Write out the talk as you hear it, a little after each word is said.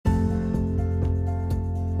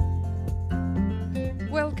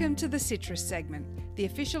Welcome to the Citrus segment, the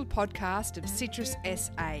official podcast of Citrus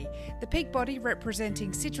SA, the peak body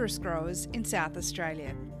representing citrus growers in South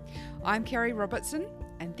Australia. I'm Kerry Robertson,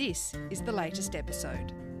 and this is the latest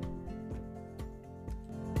episode.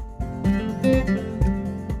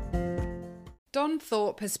 Don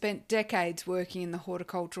Thorpe has spent decades working in the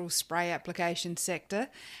horticultural spray application sector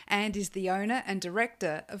and is the owner and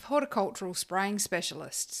director of Horticultural Spraying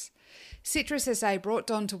Specialists. Citrus SA brought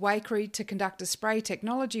Don to Waikerie to conduct a spray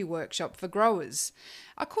technology workshop for growers.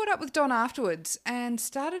 I caught up with Don afterwards and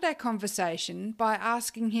started our conversation by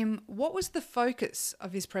asking him what was the focus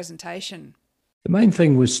of his presentation. The main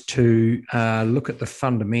thing was to look at the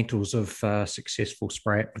fundamentals of successful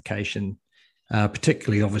spray application,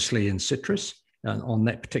 particularly obviously in citrus on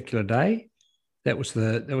that particular day. That was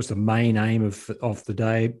the main aim of the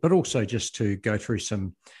day, but also just to go through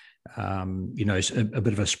some a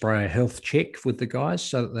bit of a sprayer health check with the guys,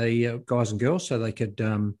 so that they guys and girls, so they could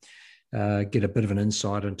get a bit of an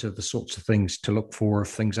insight into the sorts of things to look for if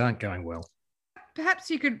things aren't going well.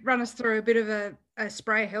 Perhaps you could run us through a bit of a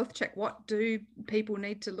sprayer health check. What do people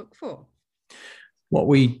need to look for? What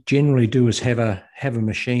we generally do is have a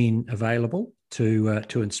machine available to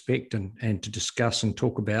inspect and to discuss and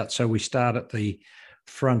talk about. So we start at the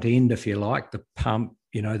front end, if you like, the pump,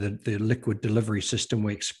 the liquid delivery system.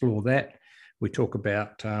 We explore that. We talk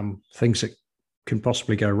about things that can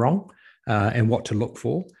possibly go wrong and what to look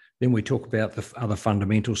for. Then we talk about the other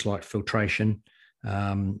fundamentals like filtration,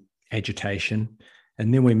 agitation,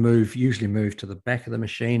 and then we usually move to the back of the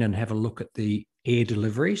machine and have a look at the air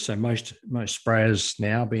delivery. So most sprayers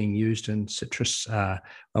now being used in citrus are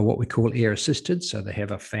what we call air assisted. So they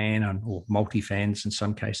have a fan or multi-fans in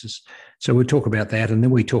some cases. So we talk about that, and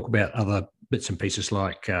then we talk about other bits and pieces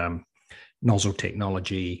like nozzle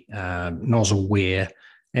technology, nozzle wear,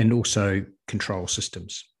 and also control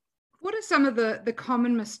systems. What are some of the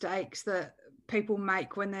common mistakes that people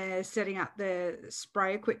make when they're setting up their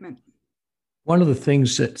spray equipment? One of the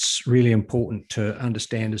things that's really important to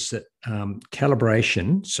understand is that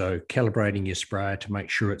calibration, so calibrating your sprayer to make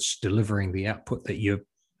sure it's delivering the output that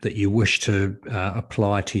you wish to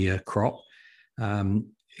apply to your crop.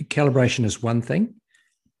 Calibration is one thing,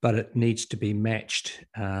 but it needs to be matched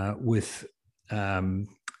with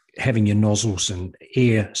having your nozzles and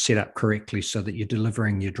air set up correctly so that you're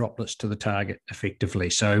delivering your droplets to the target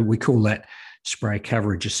effectively. So we call that spray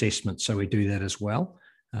coverage assessment. So we do that as well.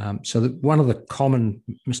 One of the common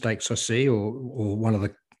mistakes I see, or one of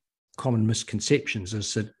the common misconceptions,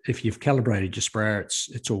 is that if you've calibrated your sprayer,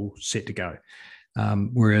 it's all set to go.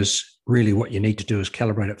 Whereas really what you need to do is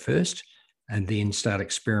calibrate it first and then start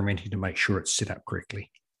experimenting to make sure it's set up correctly.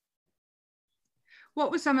 What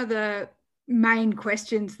were some of the main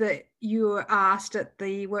questions that you were asked at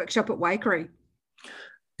the workshop at Waikerie?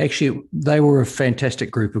 Actually, they were a fantastic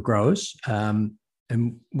group of growers.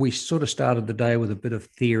 And we sort of started the day with a bit of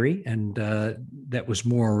theory, and that was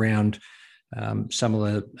more around some of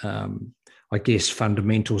the,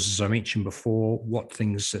 fundamentals, as I mentioned before, what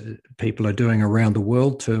things people are doing around the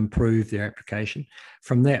world to improve their application.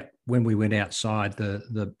 From that, when we went outside,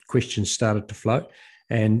 the questions started to float.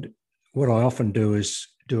 And what I often do is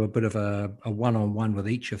do a bit of a one-on-one with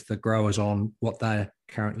each of the growers on what they're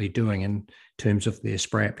currently doing in terms of their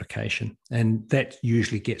spray application. And that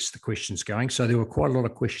usually gets the questions going. So there were quite a lot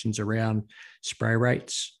of questions around spray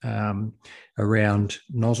rates, around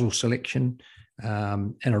nozzle selection,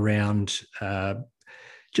 and around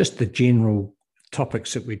just the general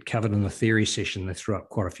topics that we'd covered in the theory session. They threw up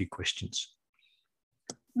quite a few questions.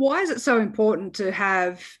 Why is it so important to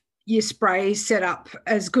have your spray set up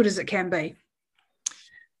as good as it can be?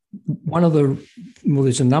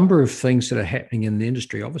 There's a number of things that are happening in the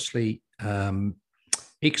industry. Obviously,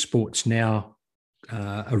 exports now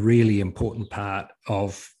are a really important part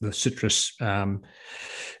of the citrus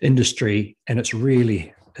industry, and it's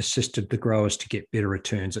really assisted the growers to get better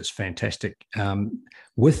returns. It's fantastic.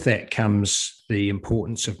 With that comes the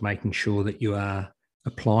importance of making sure that you are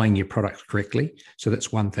applying your product correctly. So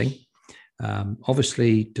that's one thing.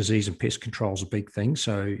 Obviously, disease and pest control is a big thing.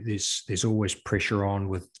 So there's always pressure on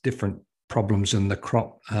with different problems in the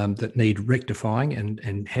crop that need rectifying,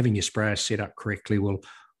 and having your sprayer set up correctly will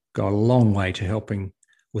go a long way to helping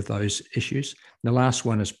with those issues. And the last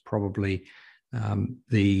one is probably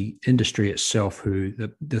the industry itself, who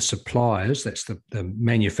the suppliers, that's the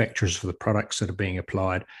manufacturers for the products that are being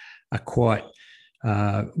applied, are quite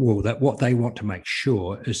that what they want to make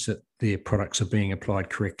sure is that their products are being applied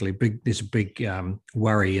correctly. There's a big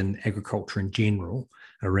worry in agriculture in general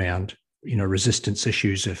around resistance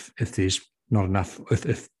issues if there's not enough,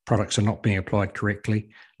 if products are not being applied correctly.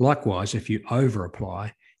 Likewise, if you over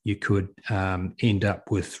apply, you could end up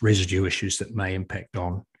with residue issues that may impact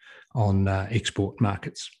on export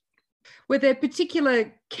markets. Were there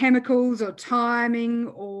particular chemicals or timing,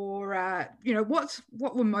 or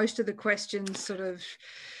what were most of the questions sort of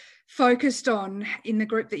focused on in the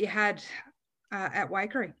group that you had at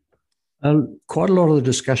Waikerie? Quite a lot of the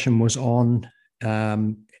discussion was on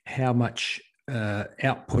how much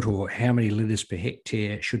output or how many litres per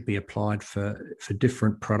hectare should be applied for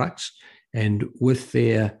different products. And with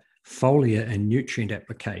their foliar and nutrient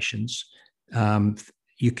applications,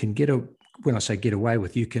 you can when I say get away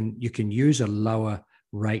with, you can use a lower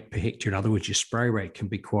rate per hectare. In other words, your spray rate can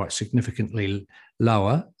be quite significantly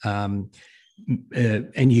lower, and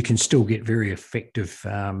you can still get very effective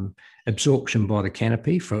absorption by the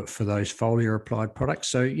canopy for those foliar applied products.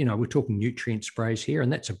 So, we're talking nutrient sprays here,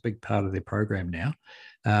 and that's a big part of their program now.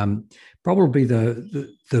 Probably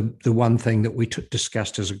the one thing that we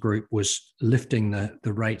discussed as a group was lifting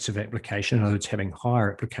the rates of application. In other words, having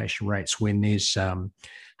higher application rates when there's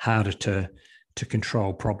harder to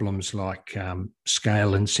control problems like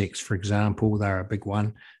scale insects, for example. They're a big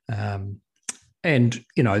one. And,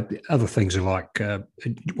 other things are like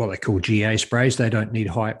what they call GA sprays. They don't need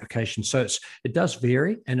high application. So it does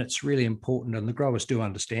vary, and it's really important, and the growers do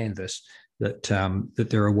understand this, that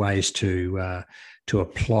there are ways to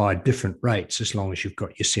apply different rates as long as you've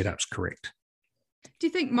got your setups correct. Do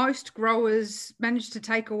you think most growers managed to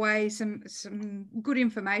take away some good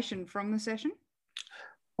information from the session?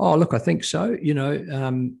 Oh, look, I think so.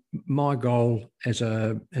 My goal as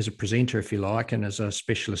a presenter, if you like, and as a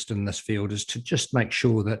specialist in this field, is to just make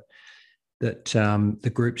sure that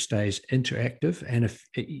the group stays interactive. And if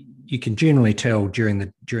you can generally tell during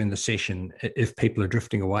the session if people are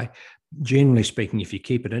drifting away. Generally speaking, if you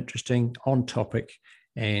keep it interesting, on topic,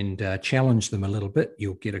 and challenge them a little bit,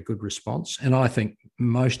 you'll get a good response. And I think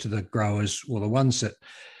most of the growers, well, the ones that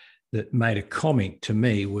made a comment to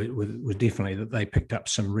me were definitely that they picked up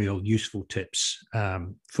some real useful tips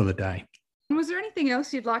for the day. Was there anything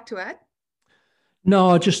else you'd like to add?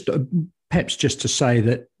 No, just perhaps just to say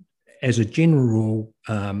that as a general rule,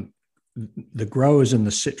 the growers in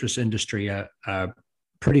the citrus industry are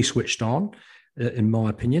pretty switched on. In my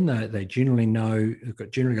opinion, they generally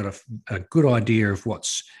got a good idea of what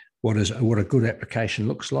a good application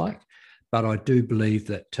looks like. But I do believe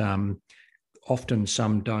that often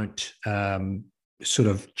some don't sort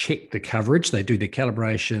of check the coverage. They do their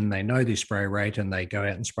calibration, they know their spray rate, and they go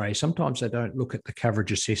out and spray. Sometimes they don't look at the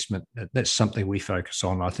coverage assessment. That's something we focus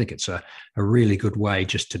on. I think it's a really good way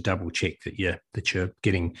just to double check that you're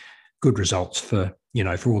getting good results for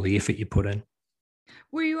all the effort you put in.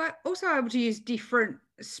 Were you also able to use different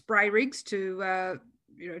spray rigs to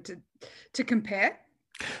compare?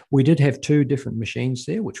 We did have 2 different machines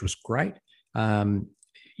there, which was great.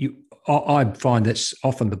 I find that's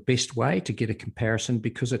often the best way to get a comparison,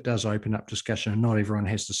 because it does open up discussion, and not everyone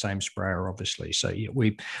has the same sprayer, obviously. So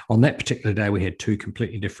on that particular day, we had 2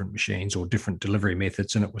 completely different machines or different delivery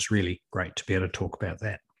methods, and it was really great to be able to talk about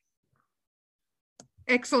that.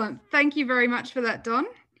 Excellent. Thank you very much for that, Don.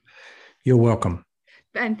 You're welcome.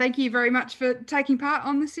 And thank you very much for taking part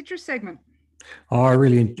on the citrus segment. Oh, I've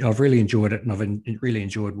really enjoyed it, and I've really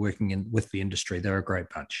enjoyed working with the industry. They're a great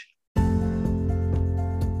bunch.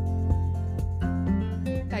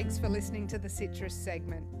 Thanks for listening to the Citrus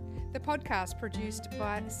segment, the podcast produced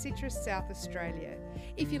by Citrus South Australia.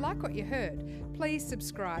 If you like what you heard, please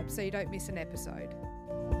subscribe so you don't miss an episode.